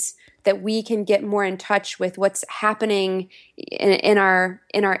ways that we can get more in touch with what's happening in our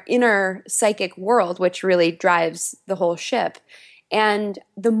inner psychic world, which really drives the whole ship. And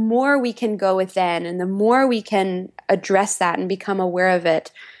the more we can go within, and the more we can address that and become aware of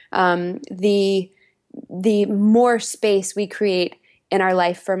it, the more space we create in our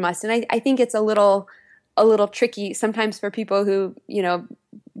life for must. And I think it's a little tricky sometimes for people who,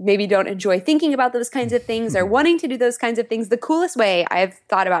 maybe don't enjoy thinking about those kinds of things or wanting to do those kinds of things. The coolest way I've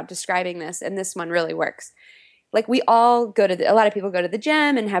thought about describing this, and this one really works. We all a lot of people go to the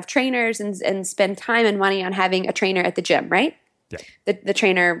gym and have trainers and spend time and money on having a trainer at the gym, right? Yeah. The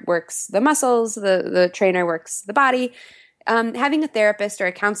trainer works the muscles, the trainer works the body. Having a therapist or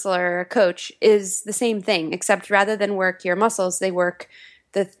a counselor or a coach is the same thing, except rather than work your muscles, they work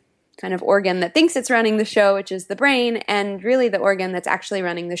the kind of organ that thinks it's running the show, which is the brain, and really the organ that's actually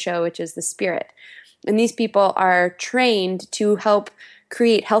running the show, which is the spirit. And these people are trained to help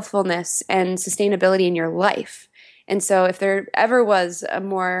create healthfulness and sustainability in your life. And so if there ever was a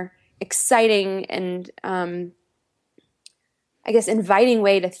more exciting and inviting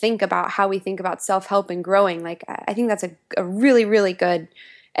way to think about how we think about self-help and growing, I think that's a really, really good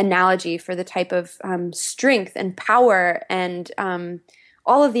analogy for the type of strength and power and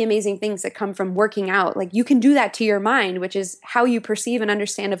all of the amazing things that come from working out. Like you can do that to your mind, which is how you perceive and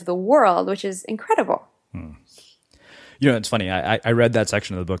understand of the world, which is incredible. It's funny. I read that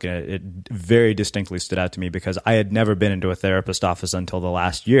section of the book and it very distinctly stood out to me because I had never been into a therapist office until the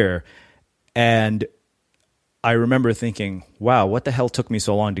last year. And I remember thinking, wow, what the hell took me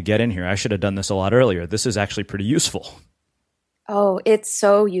so long to get in here? I should have done this a lot earlier. This is actually pretty useful. Oh, it's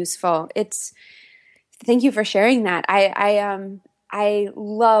so useful. Thank you for sharing that. I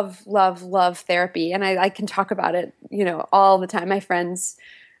love therapy, and I can talk about it, all the time. My friends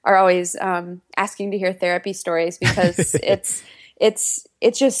are always asking to hear therapy stories because it's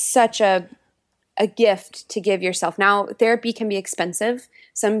just such a gift to give yourself. Now, therapy can be expensive.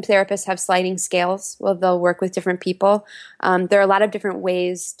 Some therapists have sliding scales. Well, they'll work with different people. There are a lot of different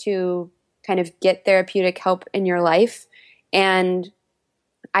ways to kind of get therapeutic help in your life. And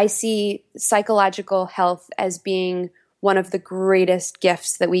I see psychological health as being one of the greatest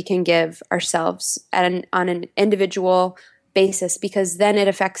gifts that we can give ourselves on an individual basis, because then it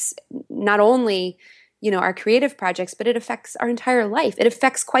affects not only our creative projects, but it affects our entire life. It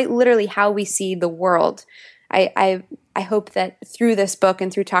affects quite literally how we see the world. I hope that through this book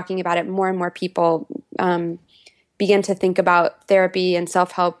and through talking about it, more and more people begin to think about therapy and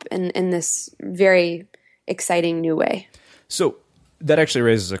self-help in this very exciting new way. So that actually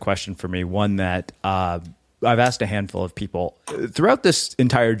raises a question for me, one that I've asked a handful of people. Throughout this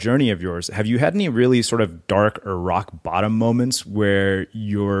entire journey of yours, have you had any really sort of dark or rock bottom moments where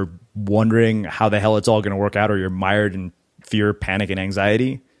you're wondering how the hell it's all going to work out, or you're mired in fear, panic, and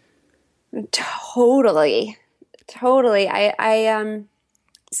anxiety? Totally. I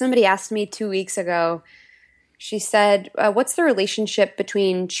somebody asked me 2 weeks ago, she said, what's the relationship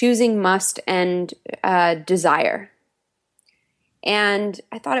between choosing must and desire? And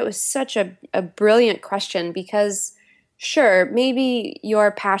I thought it was such a brilliant question because, sure, maybe your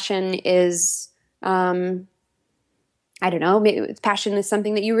passion is, I don't know, maybe passion is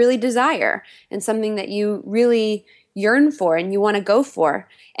something that you really desire and something that you really yearn for and you want to go for.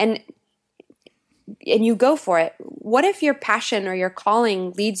 And you go for it. What if your passion or your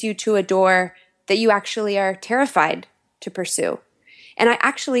calling leads you to a door that you actually are terrified to pursue? And I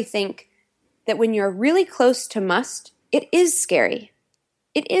actually think that when you're really close to must, it is scary.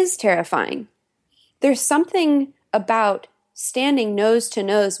 It is terrifying. There's something about standing nose to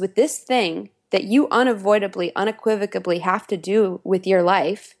nose with this thing that you unavoidably, unequivocally have to do with your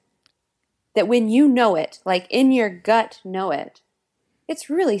life, that when you know it, like in your gut know it, it's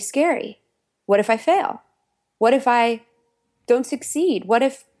really scary. What if I fail? What if I don't succeed? What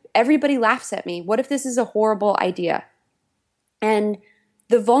if everybody laughs at me? What if this is a horrible idea? And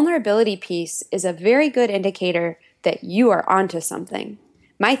the vulnerability piece is a very good indicator that you are onto something.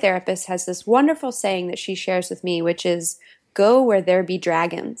 My therapist has this wonderful saying that she shares with me, which is, go where there be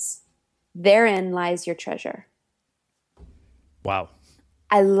dragons. Therein lies your treasure. Wow.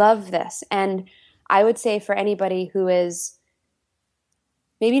 I love this. And I would say for anybody who is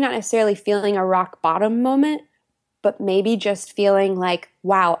maybe not necessarily feeling a rock bottom moment, but maybe just feeling like,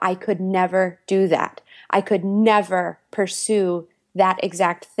 wow, I could never do that. I could never pursue that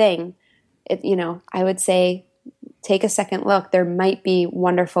exact thing. I would say, take a second look. There might be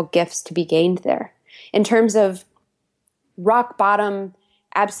wonderful gifts to be gained there. In terms of rock bottom,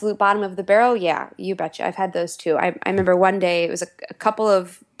 absolute bottom of the barrel, yeah, you betcha. I've had those too. I remember one day, it was a couple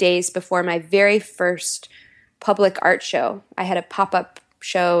of days before my very first public art show. I had a pop-up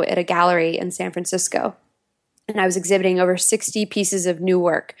show at a gallery in San Francisco, and I was exhibiting over 60 pieces of new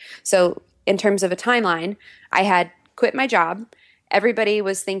work. So in terms of a timeline, I had quit my job. Everybody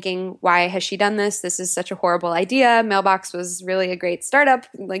was thinking, why has she done this? This is such a horrible idea. Mailbox was really a great startup,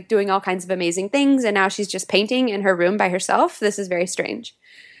 like doing all kinds of amazing things. And now she's just painting in her room by herself. This is very strange.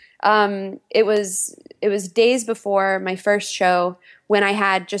 It was days before my first show when I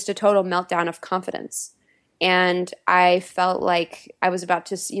had just a total meltdown of confidence. And I felt like I was about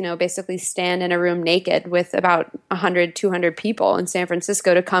to, basically stand in a room naked with about 100, 200 people in San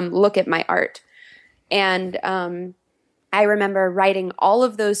Francisco to come look at my art. And I remember writing all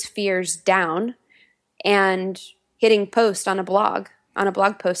of those fears down and hitting post on a blog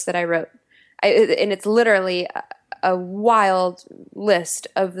post that I wrote. And it's literally a wild list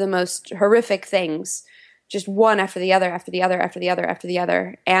of the most horrific things, just one after the other, after the other, after the other, after the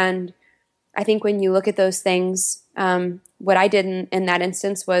other. And I think when you look at those things, what I did in that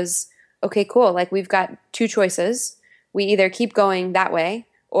instance was, okay, cool. Like, we've got two choices. We either keep going that way,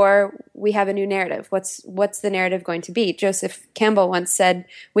 or we have a new narrative. What's the narrative going to be? Joseph Campbell once said,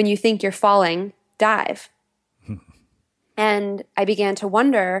 when you think you're falling, dive. And I began to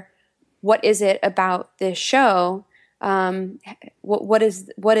wonder, what is it about this show What is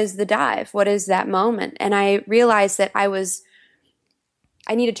the dive? What is that moment? And I realized that I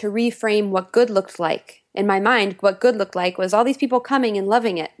needed to reframe what good looked like. In my mind, what good looked like was all these people coming and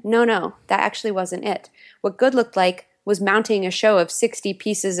loving it. No, that actually wasn't it. What good looked like was mounting a show of 60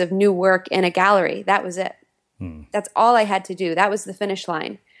 pieces of new work in a gallery. That was it. That's all I had to do. That was the finish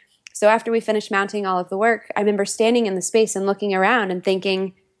line. So after we finished mounting all of the work, I remember standing in the space and looking around and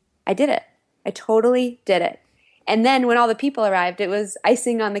thinking, I did it. I totally did it. And then when all the people arrived, it was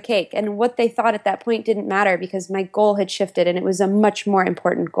icing on the cake. And what they thought at that point didn't matter because my goal had shifted and it was a much more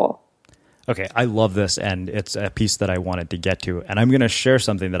important goal. Okay, I love this, and it's a piece that I wanted to get to. And I'm going to share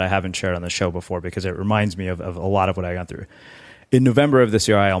something that I haven't shared on the show before because it reminds me of a lot of what I got through. In November of this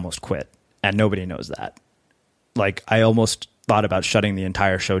year, I almost quit, and nobody knows that. Like, I almost thought about shutting the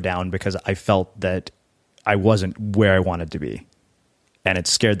entire show down because I felt that I wasn't where I wanted to be. And it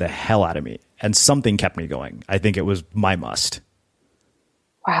scared the hell out of me. And something kept me going. I think it was my must.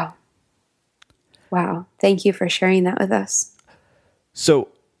 Wow. Thank you for sharing that with us. So,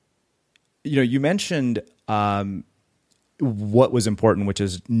 you mentioned what was important, which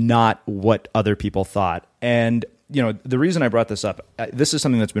is not what other people thought. And, the reason I brought this up, this is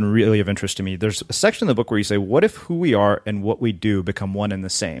something that's been really of interest to me. There's a section in the book where you say, what if who we are and what we do become one and the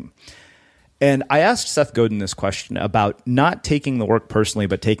same? And I asked Seth Godin this question about not taking the work personally,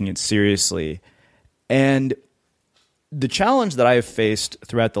 but taking it seriously. And the challenge that I have faced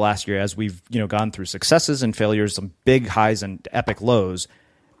throughout the last year, as we've gone through successes and failures, some big highs and epic lows,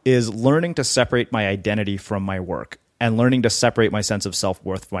 is learning to separate my identity from my work and learning to separate my sense of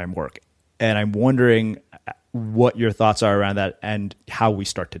self-worth from my work. And I'm wondering what your thoughts are around that and how we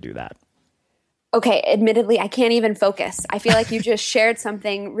start to do that. Okay, admittedly, I can't even focus. I feel like you just shared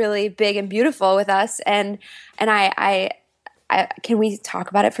something really big and beautiful with us, and I can we talk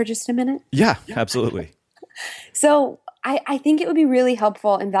about it for just a minute? Yeah, absolutely. So I think it would be really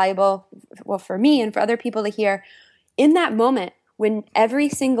helpful and valuable, well, for me and for other people to hear in that moment when every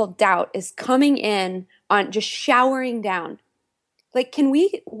single doubt is coming in on just showering down. Like,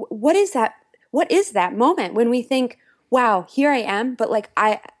 what is that? What is that moment when we think, wow, here I am, but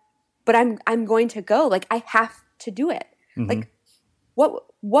I'm going to go. Like, I have to do it. Mm-hmm. Like,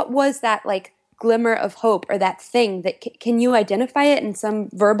 what was that like glimmer of hope or that thing that can you identify it in some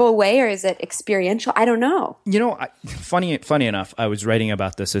verbal way, or is it experiential? I don't know. Funny enough, I was writing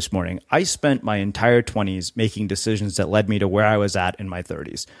about this morning. I spent my entire 20s making decisions that led me to where I was at in my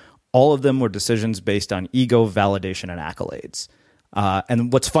 30s. All of them were decisions based on ego, validation, and accolades.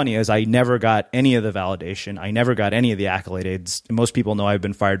 And what's funny is I never got any of the validation. I never got any of the accolades. Most people know I've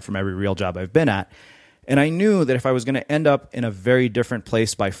been fired from every real job I've been at. And I knew that if I was going to end up in a very different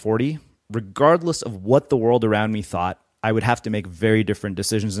place by 40, regardless of what the world around me thought, I would have to make very different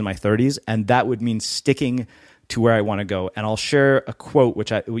decisions in my 30s. And that would mean sticking to where I want to go. And I'll share a quote,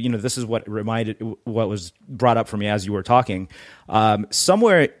 which this is what was brought up for me as you were talking.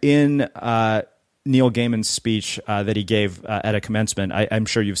 Somewhere in Neil Gaiman's speech that he gave at a commencement, I'm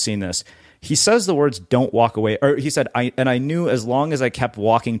sure you've seen this. He says the words, "Don't walk away." Or he said, I knew as long as I kept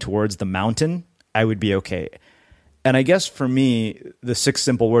walking towards the mountain, I would be okay. And I guess for me, the 6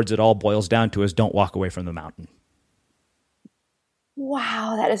 simple words it all boils down to is don't walk away from the mountain.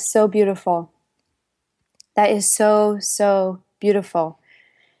 Wow, that is so beautiful. That is so, so beautiful.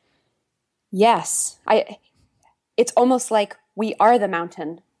 Yes. It's almost like we are the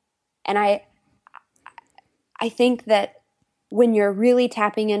mountain. And I think that when you're really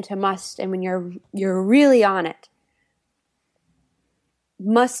tapping into must and when you're really on it,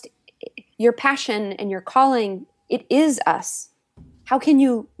 your passion and your calling, it is us. How can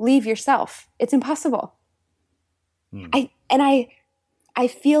you leave yourself? It's impossible. I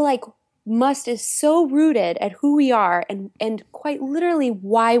feel like must is so rooted at who we are and quite literally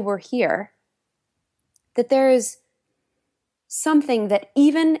why we're here, that there is something that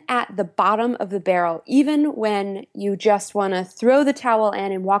even at the bottom of the barrel, even when you just want to throw the towel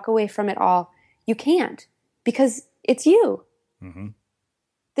in and walk away from it all, you can't, because it's you. Mm-hmm.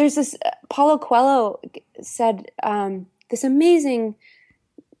 There's this, Paulo Coelho said this amazing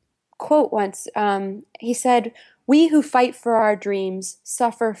quote once. He said, "We who fight for our dreams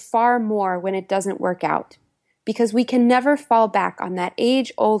suffer far more when it doesn't work out, because we can never fall back on that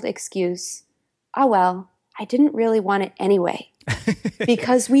age-old excuse, oh, well, I didn't really want it anyway."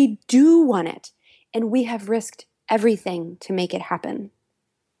 Because we do want it, and we have risked everything to make it happen.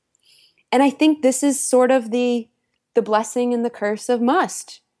 And I think this is sort of the blessing and the curse of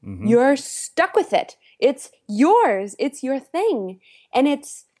must. Mm-hmm. You're stuck with it. It's yours. It's your thing. And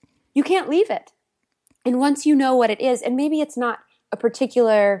you can't leave it. And once you know what it is, and maybe it's not a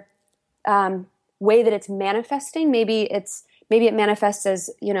particular way that it's manifesting. Maybe it manifests as,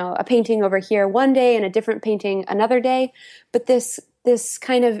 a painting over here one day and a different painting another day. But this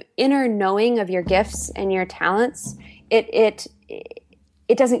kind of inner knowing of your gifts and your talents, it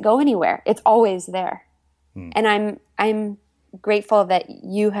doesn't go anywhere. It's always there. And I'm grateful that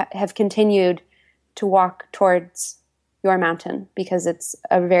you have continued to walk towards your mountain, because it's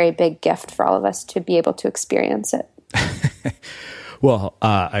a very big gift for all of us to be able to experience it. Well,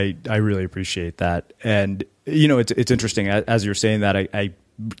 I really appreciate that. And, it's interesting. As you're saying that, I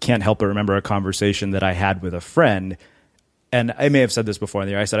can't help but remember a conversation that I had with a friend. And I may have said this before in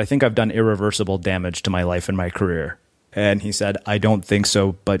the year. I said, I think I've done irreversible damage to my life and my career. And he said, I don't think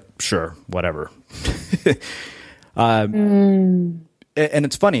so, but sure, whatever. And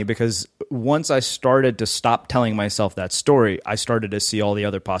it's funny because once I started to stop telling myself that story, I started to see all the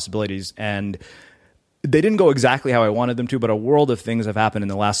other possibilities. And they didn't go exactly how I wanted them to, but a world of things have happened in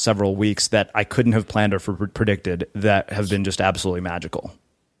the last several weeks that I couldn't have planned or predicted that have been just absolutely magical.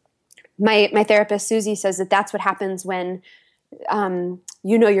 My therapist, Susie, says that that's what happens when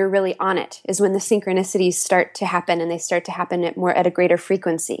you're really on it, is when the synchronicities start to happen, and they start to happen at a greater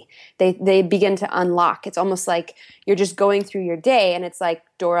frequency. They begin to unlock. It's almost like you're just going through your day, and it's like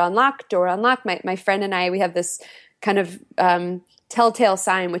door unlock, door unlock. My friend and I, we have this kind of telltale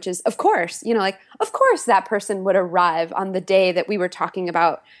sign, which is, of course, of course that person would arrive on the day that we were talking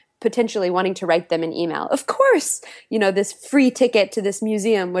about potentially wanting to write them an email. Of course, this free ticket to this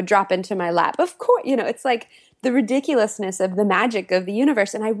museum would drop into my lap. Of course, it's like the ridiculousness of the magic of the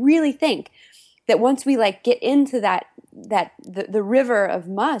universe. And I really think that once we get into the river of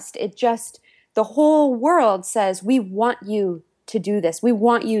must, the whole world says, we want you to do this. We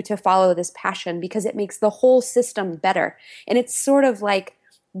want you to follow this passion, because it makes the whole system better. And it's sort of like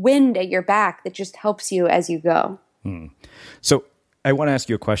wind at your back that just helps you as you go. So I want to ask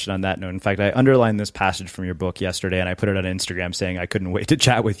you a question on that note. In fact, I underlined this passage from your book yesterday, and I put it on Instagram saying I couldn't wait to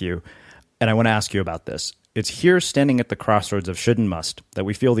chat with you. And I want to ask you about this. It's here, standing at the crossroads of should and must, that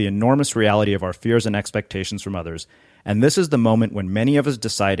we feel the enormous reality of our fears and expectations from others. And this is the moment when many of us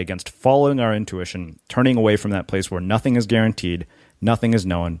decide against following our intuition, turning away from that place where nothing is guaranteed, nothing is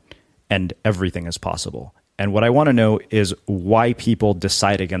known, and everything is possible. And what I want to know is why people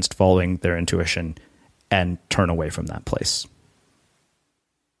decide against following their intuition and turn away from that place.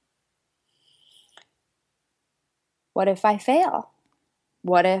 What if I fail?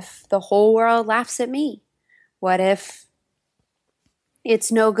 What if the whole world laughs at me? What if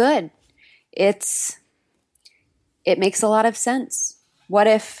it's no good? It makes a lot of sense. What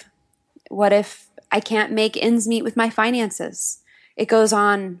if I can't make ends meet with my finances? It goes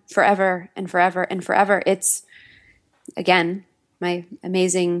on forever and forever and forever. It's, again, my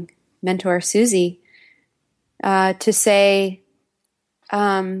amazing mentor, Susie, to say,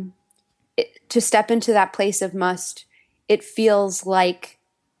 to step into that place of must, it feels like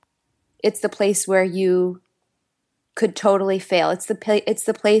it's the place where you could totally fail. It's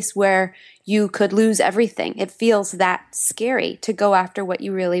the place where you could lose everything. It feels that scary to go after what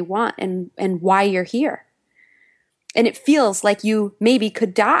you really want and why you're here. And it feels like you maybe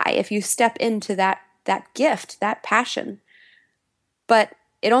could die if you step into that gift, that passion. But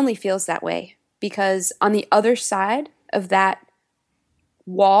it only feels that way because on the other side of that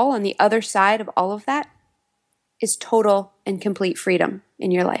wall, on the other side of all of that, is total and complete freedom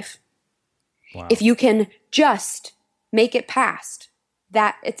in your life. Wow. If you can just make it past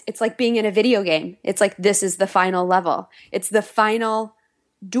that, it's like being in a video game. It's like, this is the final level. It's the final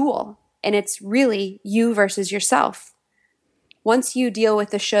duel. And it's really you versus yourself. Once you deal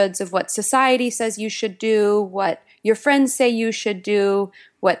with the shoulds of what society says you should do, what your friends say you should do,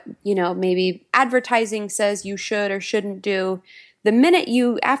 what, maybe advertising says you should or shouldn't do, the minute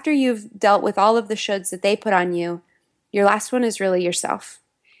after you've dealt with all of the shoulds that they put on you, your last one is really yourself.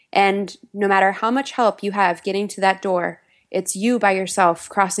 And no matter how much help you have getting to that door, it's you by yourself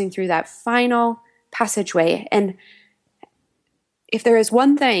crossing through that final passageway. And if there is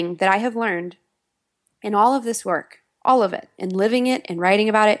one thing that I have learned in all of this work, all of it, and living it and writing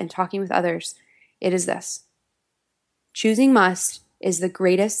about it and talking with others, it is this. Choosing must is the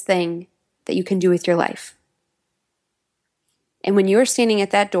greatest thing that you can do with your life. And when you are standing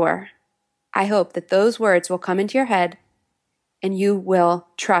at that door, I hope that those words will come into your head and you will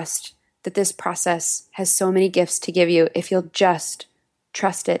trust that this process has so many gifts to give you if you'll just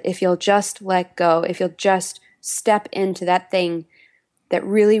trust it, if you'll just let go, if you'll just step into that thing that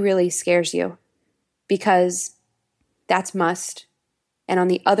really, really scares you, because that's must. And on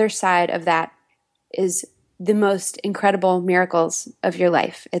the other side of that is the most incredible miracles of your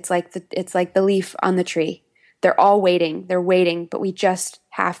life. It's like the leaf on the tree. They're all waiting. They're waiting, but we just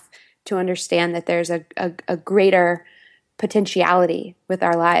have to understand that there's a greater potentiality with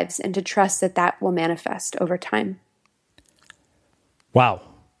our lives, and to trust that that will manifest over time. Wow.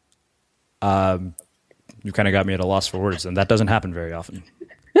 You kind of got me at a loss for words, and that doesn't happen very often.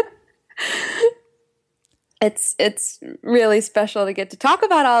 It's really special to get to talk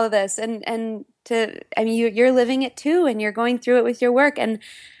about all of this, and you're living it too, and you're going through it with your work. And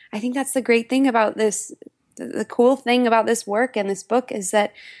I think that's the great thing about this. The cool thing about this work and this book is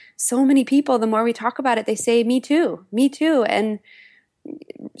that so many people, the more we talk about it, they say, me too. And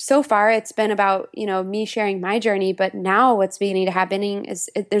so far it's been about, me sharing my journey, but now what's beginning to happen is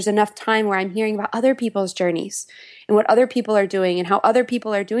there's enough time where I'm hearing about other people's journeys and what other people are doing and how other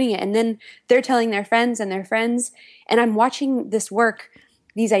people are doing it. And then they're telling their friends and their friends, and I'm watching this work,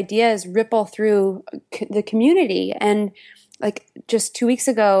 these ideas ripple through the community. And like just 2 weeks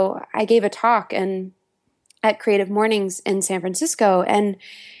ago, I gave a talk at Creative Mornings in San Francisco. And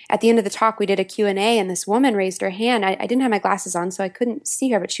at the end of the talk, we did a Q&A, and this woman raised her hand. I didn't have my glasses on, so I couldn't see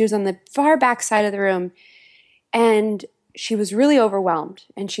her, but she was on the far back side of the room. And she was really overwhelmed.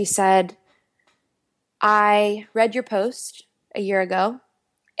 And she said, I read your post a year ago,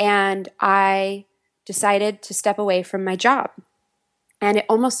 and I decided to step away from my job. And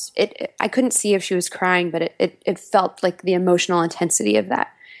I couldn't see if she was crying, but it felt like the emotional intensity of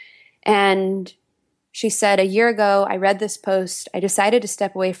that. And she said, a year ago, I read this post. I decided to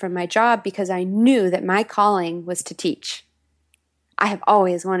step away from my job because I knew that my calling was to teach. I have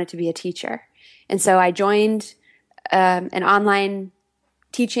always wanted to be a teacher. And so I joined an online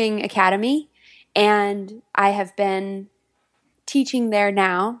teaching academy, and I have been teaching there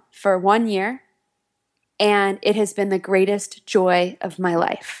now for 1 year, and it has been the greatest joy of my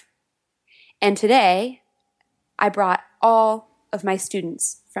life. And today, I brought all of my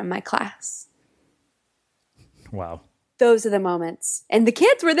students from my class. Wow. Those are the moments. And the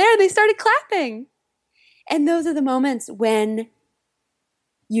kids were there. They started clapping. And those are the moments when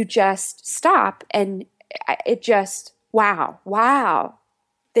you just stop and it just, wow.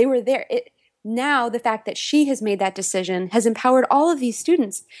 They were there. Now the fact that she has made that decision has empowered all of these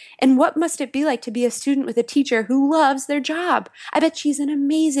students. And what must it be like to be a student with a teacher who loves their job? I bet she's an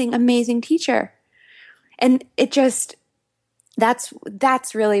amazing, amazing teacher. And it just, that's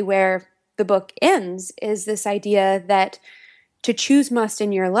really where the book ends, is this idea that to choose must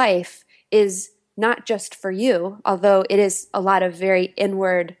in your life is not just for you, although it is a lot of very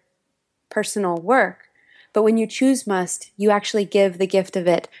inward personal work. But when you choose must, you actually give the gift of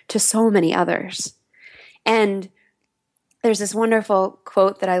it to so many others. And there's this wonderful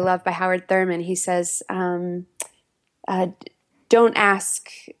quote that I love by Howard Thurman. He says, don't ask,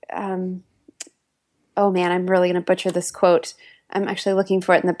 oh man, I'm really going to butcher this quote. I'm actually looking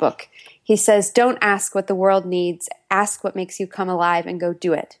for it in the book. He says, don't ask what the world needs. Ask what makes you come alive and go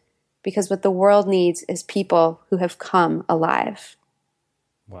do it. Because what the world needs is people who have come alive.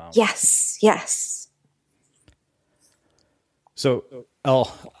 Wow. Yes. So,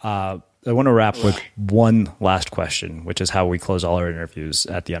 Elle, I want to wrap with one last question, which is how we close all our interviews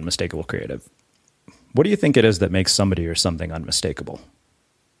at The Unmistakable Creative. What do you think it is that makes somebody or something unmistakable?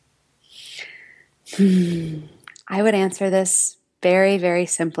 I would answer this very, very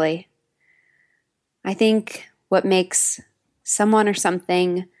simply. I think what makes someone or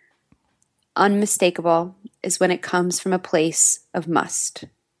something unmistakable is when it comes from a place of must.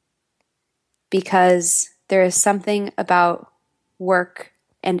 Because there is something about work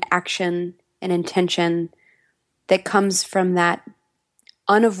and action and intention that comes from that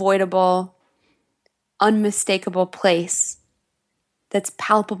unavoidable, unmistakable place that's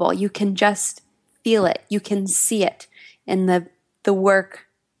palpable. You can just feel it. You can see it in the work,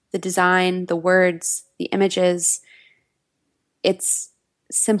 the design, the words, the images. It's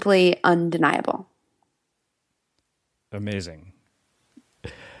simply undeniable. Amazing.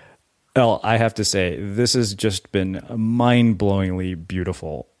 Elle, I have to say, this has just been mind-blowingly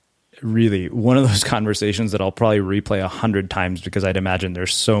beautiful. Really, one of those conversations that I'll probably replay 100 times because I'd imagine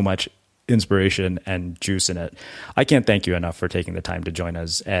there's so much inspiration and juice in it. I can't thank you enough for taking the time to join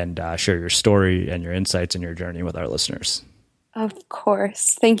us and share your story and your insights and your journey with our listeners. Of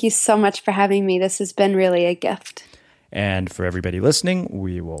course. Thank you so much for having me. This has been really a gift. And for everybody listening,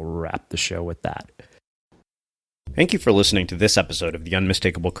 we will wrap the show with that. Thank you for listening to this episode of the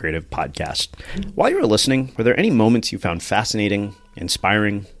Unmistakable Creative Podcast. While you were listening, were there any moments you found fascinating,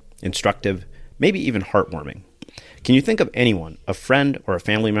 inspiring, instructive, maybe even heartwarming? Can you think of anyone, a friend or a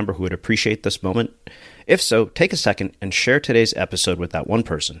family member who would appreciate this moment? If so, take a second and share today's episode with that one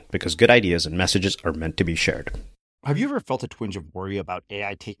person, because good ideas and messages are meant to be shared. Have you ever felt a twinge of worry about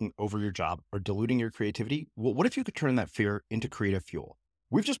AI taking over your job or diluting your creativity? Well, what if you could turn that fear into creative fuel?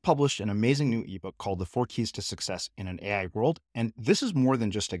 We've just published an amazing new ebook called The 4 Keys to Success in an AI World, and this is more than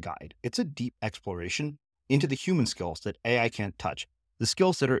just a guide. It's a deep exploration into the human skills that AI can't touch, the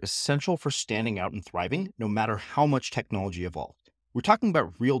skills that are essential for standing out and thriving, no matter how much technology evolved. We're talking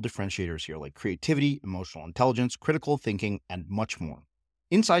about real differentiators here, like creativity, emotional intelligence, critical thinking, and much more.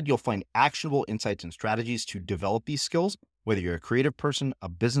 Inside, you'll find actionable insights and strategies to develop these skills, whether you're a creative person, a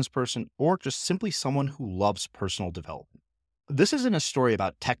business person, or just simply someone who loves personal development. This isn't a story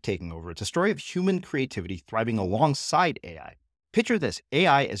about tech taking over. It's a story of human creativity thriving alongside AI. Picture this,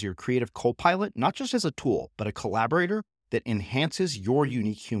 AI as your creative co-pilot, not just as a tool, but a collaborator that enhances your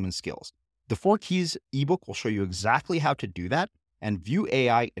unique human skills. The 4 Keys ebook will show you exactly how to do that and view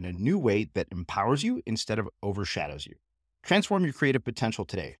AI in a new way that empowers you instead of overshadows you. Transform your creative potential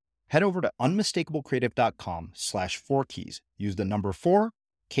today. Head over to unmistakablecreative.com/4keys. Use the number 4,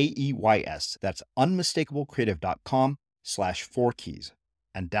 KEYS. That's unmistakablecreative.com/4keys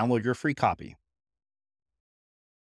and download your free copy.